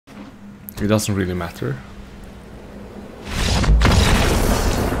It doesn't really matter.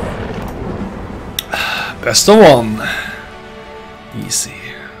 Best of one. Easy.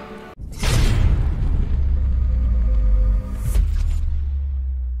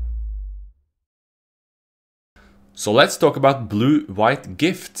 So let's talk about blue-white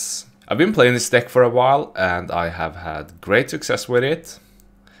gifts. I've been playing this deck for a while and I have had great success with it.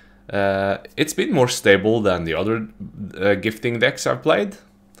 It's been more stable than the other gifting decks I've played.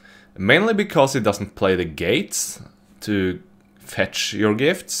 Mainly because it doesn't play the gates to fetch your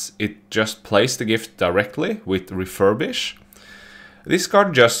gifts. It just plays the gift directly with refurbish. This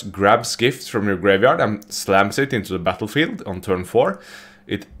card just grabs gifts from your graveyard and slams it into the battlefield on turn 4.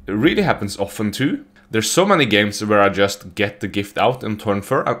 It really happens often too. There's so many games where I just get the gift out on turn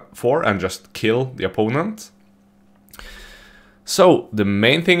 4 and just kill the opponent. So the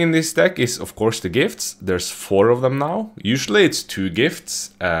main thing in this deck is of course the gifts. There's 4 of them now. Usually it's 2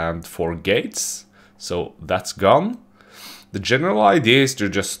 gifts and 4 gates. So that's gone. The general idea is to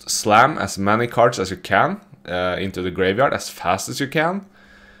just slam as many cards as you can into the graveyard as fast as you can.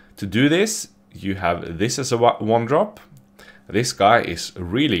 To do this, you have this as a 1-drop. This guy is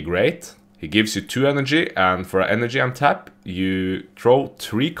really great. He gives you 2 energy, and for energy and tap, you throw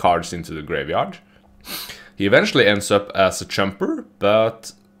 3 cards into the graveyard. He eventually ends up as a jumper,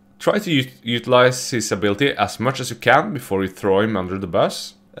 but try to utilize his ability as much as you can before you throw him under the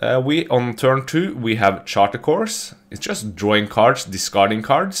bus. On turn 2, we have Charter Course. It's just drawing cards, discarding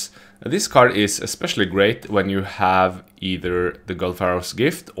cards. This card is especially great when you have either the Godfarrow's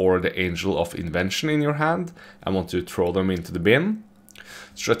Gift or the Angel of Invention in your hand and want to throw them into the bin.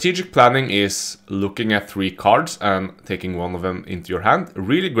 Strategic planning is looking at 3 cards and taking one of them into your hand.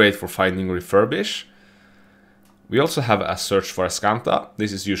 Really great for finding refurbish. We also have a Search for Ascanta.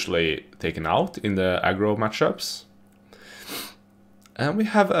 This is usually taken out in the aggro matchups. And we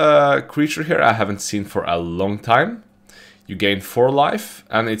have a creature here I haven't seen for a long time. You gain 4 life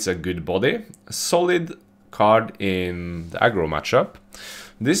and it's a good body. A solid card in the aggro matchup.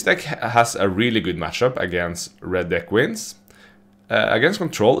 This deck has a really good matchup against red deck wins. Against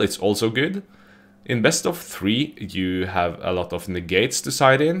control, it's also good. In best of 3, you have a lot of negates to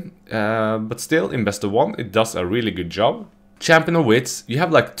side in, but still, in best of 1, it does a really good job. Champion of Wits, you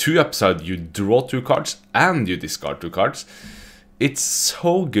have like 2 upside, you draw 2 cards and you discard 2 cards. It's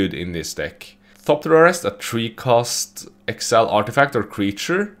so good in this deck. Thopter Arrest, a 3-cost exile artifact or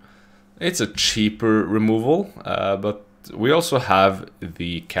creature. It's a cheaper removal, but we also have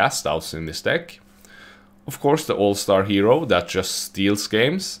the cast outs in this deck. Of course, the all-star hero that just steals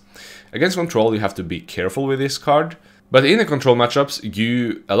games. Against control, you have to be careful with this card. But in the control matchups,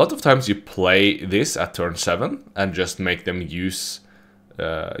 a lot of times you play this at turn 7 and just make them use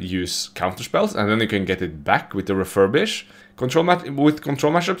counterspells, and then you can get it back with the refurbish. With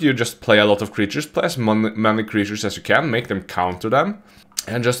control matchup, you just play a lot of creatures, play as many creatures as you can, make them counter them,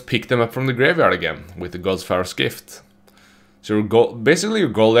 and just pick them up from the graveyard again with the Godfarrow's Gift. So basically your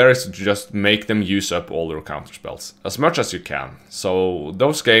goal there is to just make them use up all their counterspells as much as you can. So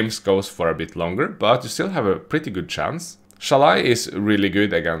those games goes for a bit longer, but you still have a pretty good chance. Shalai is really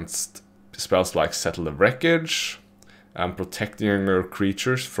good against spells like Settle the Wreckage and protecting your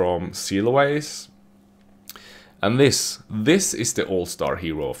creatures from sealaways. And this is the all-star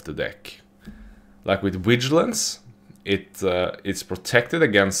hero of the deck. Like with Vigilance, it's protected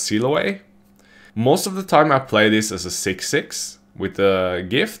against sealaway. Most of the time I play this as a 6/6 with a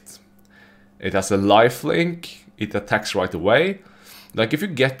gift. It has a lifelink, it attacks right away. Like if you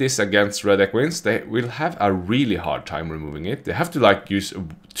get this against red deck wins, they will have a really hard time removing it. They have to like use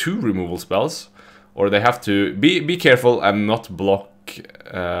 2 removal spells, or they have to be careful and not block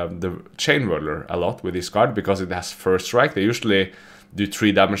the Chain Whirler a lot with this card because it has first strike. They usually do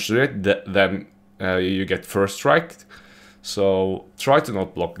 3 damage to it, then you get first strike. So try to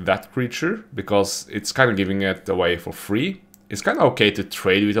not block that creature because it's kind of giving it away for free. It's kind of okay to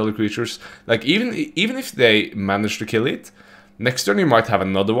trade with other creatures. Like even if they manage to kill it, next turn you might have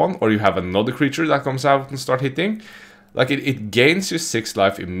another one, or you have another creature that comes out and start hitting. Like it gains you 6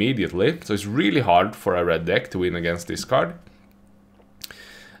 life immediately, so it's really hard for a red deck to win against this card.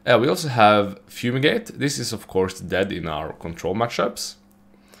 We also have Fumigate. This is of course dead in our control matchups.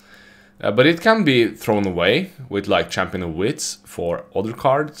 But it can be thrown away with like Champion of Wits for other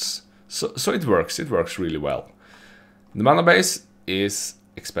cards. So it works really well. The mana base is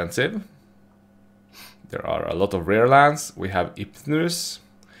expensive. There are a lot of rare lands. We have Hypnus.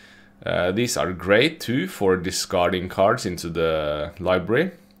 These are great too for discarding cards into the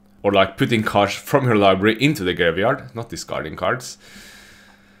library. Or like putting cards from your library into the graveyard, not discarding cards.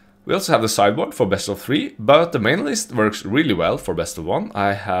 We also have the sideboard for best of 3, but the main list works really well for best of 1.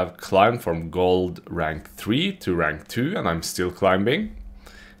 I have climbed from gold rank 3 to rank 2, and I'm still climbing.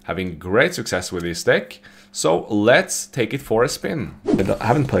 Having great success with this deck, so let's take it for a spin. I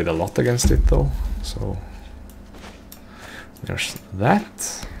haven't played a lot against it though, so there's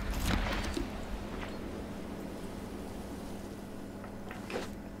that.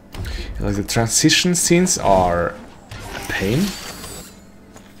 Like the transition scenes are a pain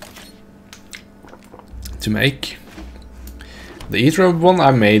to make. The andreliverod one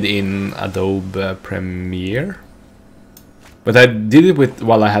I made in Adobe Premiere, but I did it with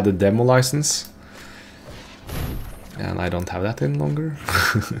while I had a demo license, and I don't have that any longer.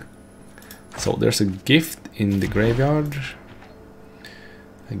 So there's a gift in the graveyard,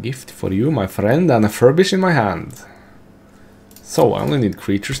 a gift for you, my friend, and a furbish in my hand. So I only need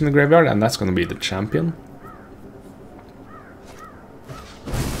creatures in the graveyard, and that's gonna be the champion.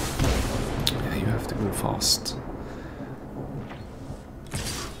 Yeah, you have to go fast.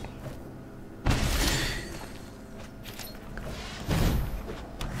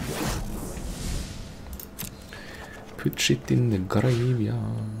 Put shit in the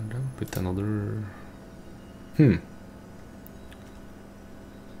graveyard. Put another.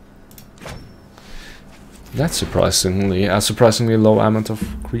 That's surprisingly a surprisingly low amount of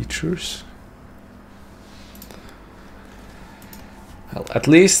creatures. Well, at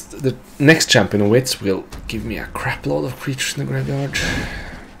least the next champion of wits will give me a crap load of creatures in the graveyard.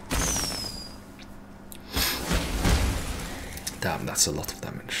 Damn, that's a lot of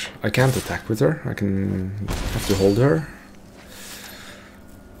damage. I can't attack with her. I can have to hold her.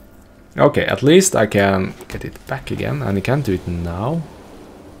 Okay, at least I can get it back again, and I can't do it now.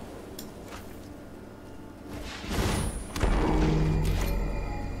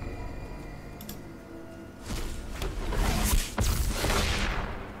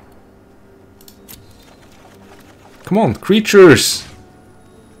 Come on, creatures!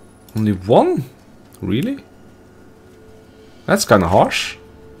 Only one? Really? That's kind of harsh.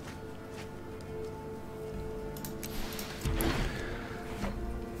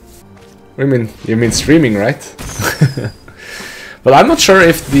 What do you mean? You mean streaming, right? But I'm not sure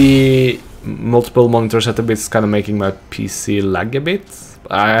if the multiple monitor setup is kind of making my PC lag a bit.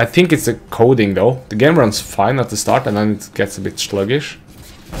 I think it's the coding though. The game runs fine at the start and then it gets a bit sluggish.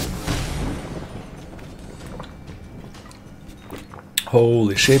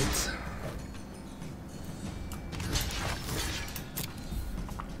 Holy shit.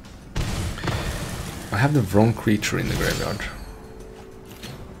 I have the wrong creature in the graveyard.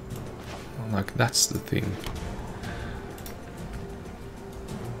 Like, that's the thing.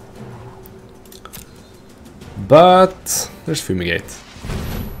 But there's Fumigate.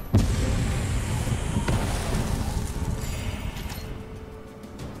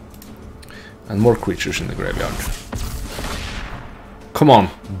 And more creatures in the graveyard. Come on,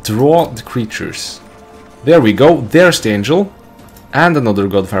 draw the creatures. There we go, there's the angel. And another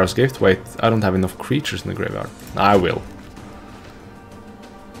God Pharaoh's Gift. Wait, I don't have enough creatures in the graveyard. I will.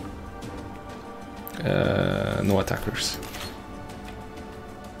 No attackers.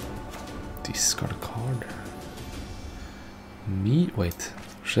 Discard a card. Me? Wait.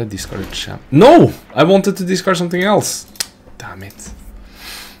 Should I discard a champ? No! I wanted to discard something else. Damn it.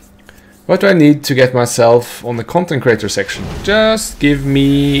 What do I need to get myself on the content creator section? Just give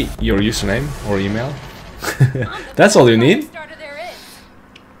me your username or email. That's all you need.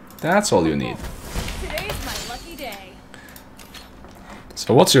 That's all you need. Today's my lucky day.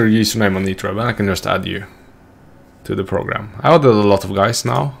 So what's your username on andreliverod? And I can just add you to the program. I added a lot of guys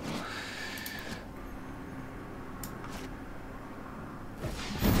now.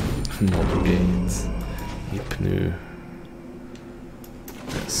 Moderate. Hypnu.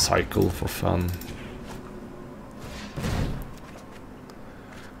 Cycle for fun.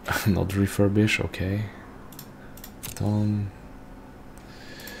 Not refurbish, okay. Done.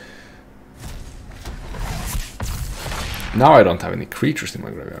 Now I don't have any creatures in my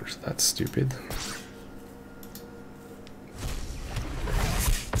graveyard. That's stupid.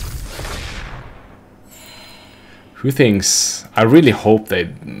 Who thinks? I really hope they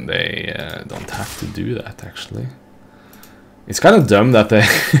don't have to do that. Actually, it's kind of dumb that they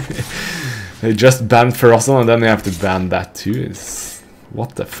they just banned Ferocity and then they have to ban that too. It's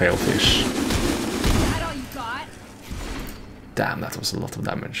what the failfish. That all you got? Damn, that was a lot of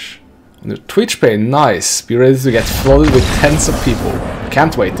damage. On your Twitch pay, nice. Be ready to get flooded with tens of people.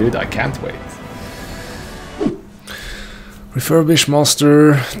 Can't wait, dude. I can't wait. Refurbish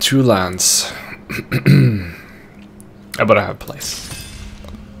monster, 2 lands. But I have place.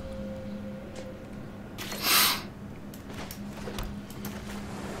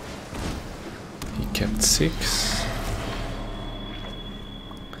 kept 6.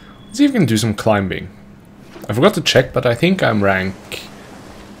 Let's see if we can do some climbing. I forgot to check, but I think I'm rank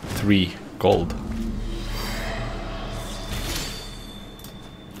 3 gold.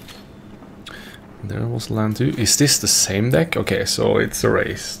 There was land 2. Is this the same deck? Okay, so it's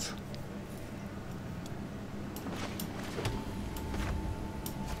erased.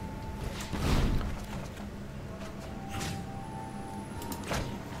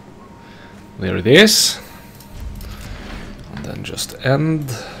 There it is. And then just end.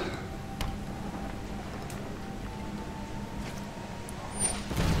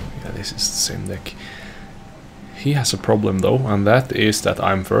 Yeah, this is the same deck. He has a problem though, and that is that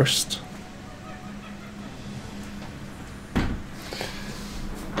I'm first.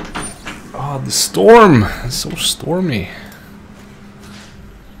 Ah, the storm! It's so stormy.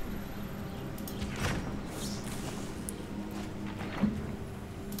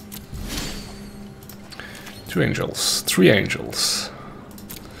 Two angels, 3 angels.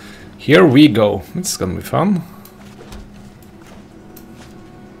 Here we go. It's gonna be fun.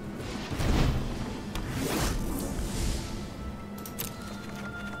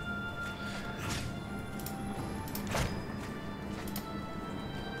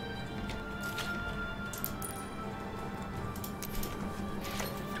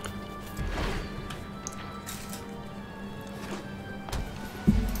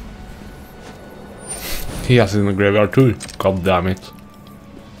 He has it in the graveyard too. God damn it.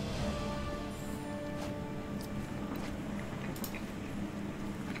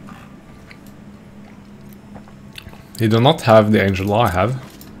 He do not have the angel I have.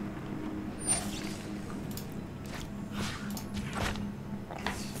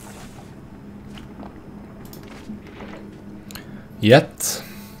 Yet.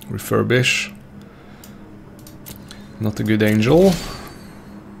 Refurbish. Not a good angel.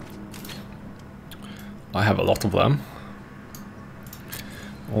 I have a lot of them.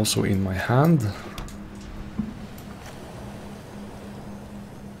 Also in my hand.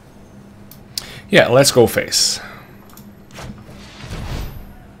 Yeah, let's go face.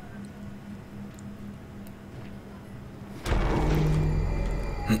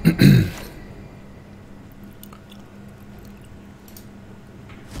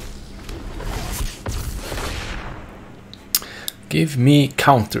 Give me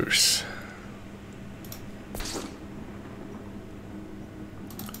counters.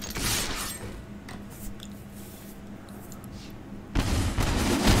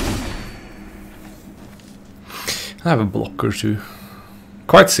 I have a blocker too.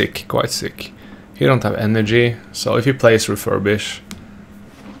 Quite sick, quite sick. He don't have energy, so if he plays refurbish,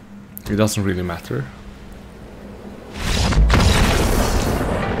 it doesn't really matter.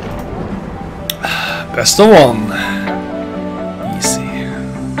 Best of 1.